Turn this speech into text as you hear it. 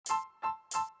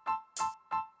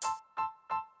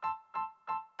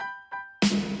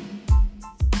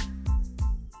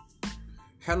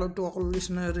Hello to all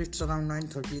listeners. It's around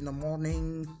 9:30 in the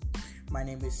morning. My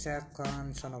name is Saif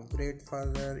Khan, son of great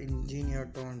father, engineer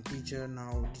turned teacher,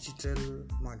 now digital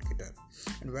marketer.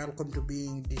 And welcome to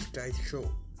Being Digitized Show.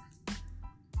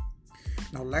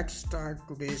 Now let's start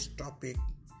today's topic: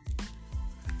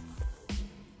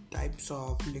 types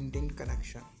of LinkedIn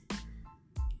connection.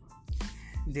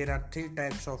 There are three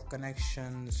types of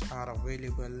connections are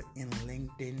available in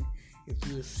LinkedIn. If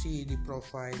you see the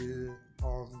profile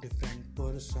of different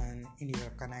person in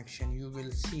your connection, you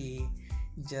will see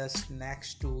just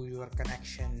next to your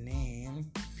connection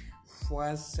name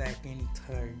first, second,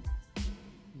 third,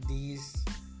 these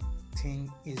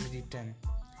thing is written.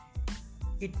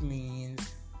 It means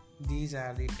these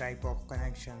are the type of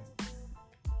connection.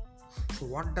 So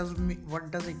what does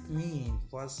it mean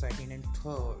first, second and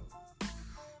third?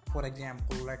 For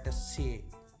example, let us say,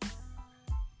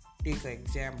 take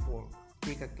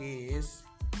a case,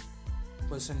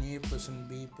 person A, person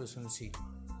B, person C.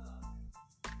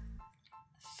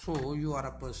 So you are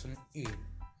a person A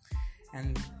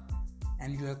and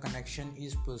your connection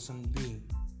is person B,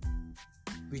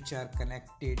 which are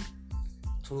connected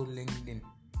through LinkedIn.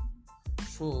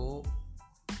 So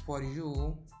for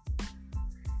you,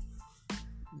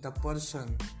 the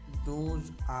person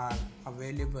those are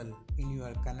available in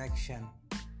your connection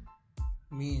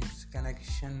means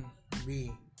connection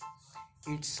B,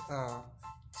 it's a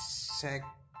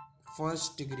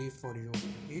first degree for you.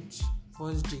 It's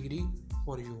first degree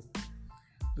for you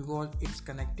because it's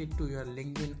connected to your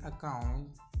LinkedIn account.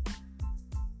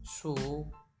 So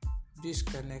this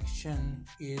connection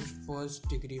is first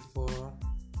degree for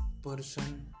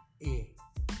person A.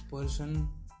 Person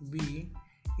B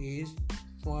is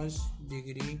first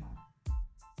degree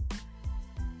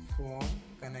for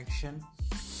connection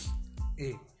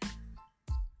A.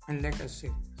 And let us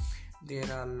say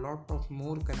there are a lot of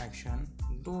more connection.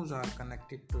 Those are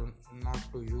connected to not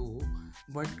to you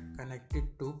but connected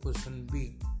to person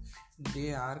B.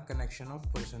 They are connection of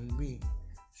person B.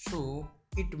 So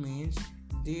it means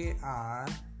they are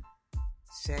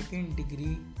second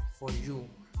degree for you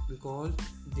because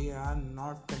they are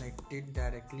not connected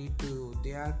directly to you.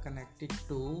 They are connected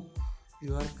to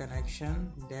your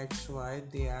connection. That's why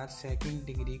they are second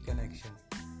degree connection.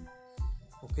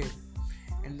 Okay.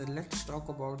 And then let's talk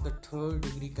about the third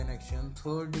degree connection.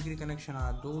 Third degree connection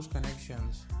are those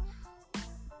connections.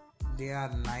 They are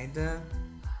neither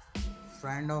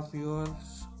friend of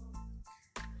yours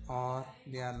or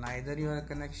they are neither your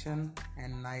connection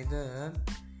and neither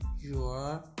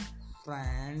your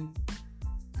friend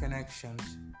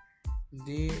connections.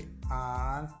 They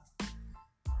are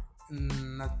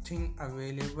nothing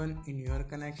available in your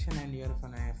connection and your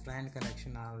friend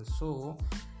connection also.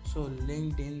 So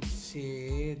LinkedIn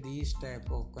say these type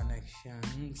of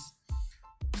connections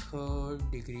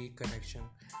third degree connection.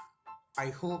 I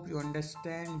hope you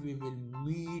understand. We will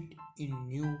meet in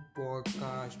new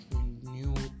podcast in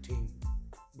new thing.